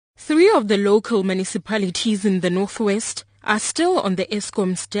3 of the local municipalities in the northwest are still on the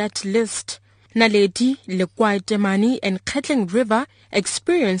Eskom's debt list. Naledi, Lekwa-Teemane and Kgetlheng River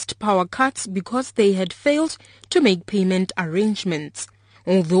experienced power cuts because they had failed to make payment arrangements.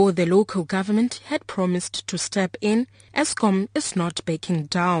 Although the local government had promised to step in, Eskom is not backing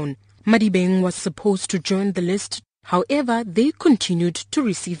down. Madibeng was supposed to join the list. However, they continued to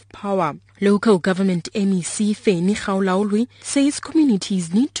receive power. Local government MEC Feni Gaolaulwi says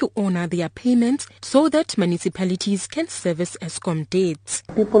communities need to honor their payments so that municipalities can service Eskom debts.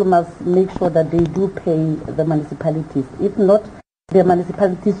 People must make sure that they do pay the municipalities. If not, the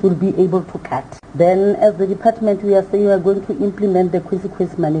municipalities will be able to cut. Then as the department, we are saying we are going to implement the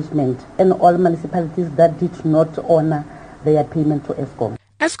consequence management and all municipalities that did not honor their payment to Eskom.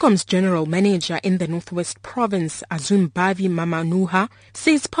 Eskom's general manager in the Northwest Province, Azumbavi Mamanuha,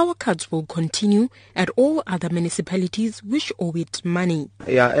 says power cuts will continue at all other municipalities which owe it money.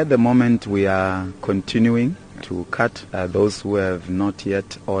 Yeah, at the moment we are continuing to cut those who have not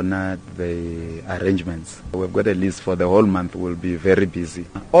yet honored the arrangements. We've got a list for the whole month. We'll be very busy.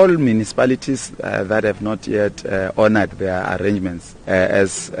 All municipalities that have not yet honored their arrangements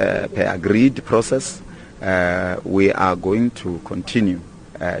as per agreed process, we are going to continue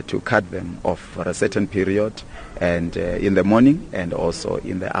to cut them off for a certain period, and in the morning and also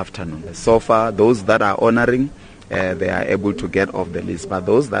in the afternoon. So far, those that are honoring, they are able to get off the list, but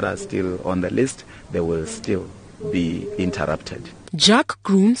those that are still on the list, they will still be interrupted. Jack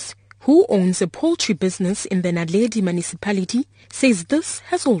Grooms, who owns a poultry business in the Naledi municipality, says this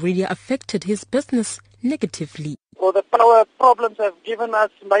has already affected his business negatively. Well, the power problems have given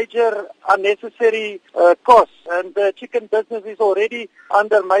us major unnecessary costs, and the chicken business is already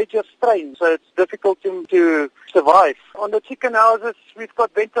under major strain, so it's difficult to survive. On the chicken houses, we've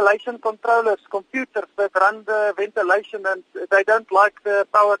got ventilation controllers, computers that run the ventilation, and they don't like the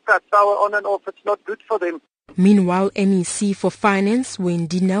power cut, power on and off. It's not good for them. Meanwhile, MEC for Finance,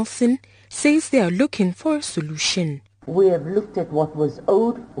 Wendy Nelson, says they are looking for a solution. We have looked at what was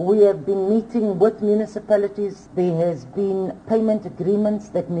owed. We have been meeting with municipalities. There has been payment agreements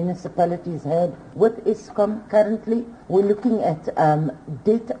that municipalities had with Eskom currently. We're looking at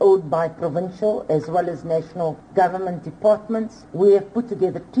debt owed by provincial as well as national government departments. We have put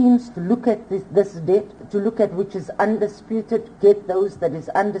together teams to look at this debt, to look at which is undisputed, get those that is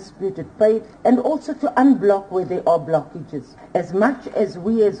undisputed paid, and also to unblock where there are blockages. As much as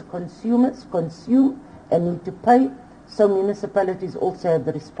we as consumers consume and need to pay, so municipalities also have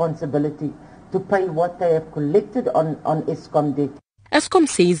the responsibility to pay what they have collected on Eskom debt. Eskom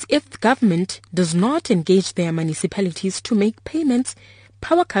says if the government does not engage their municipalities to make payments,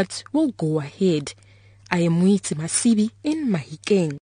 power cuts will go ahead. I am Moitsi Masibi in Mahikeng.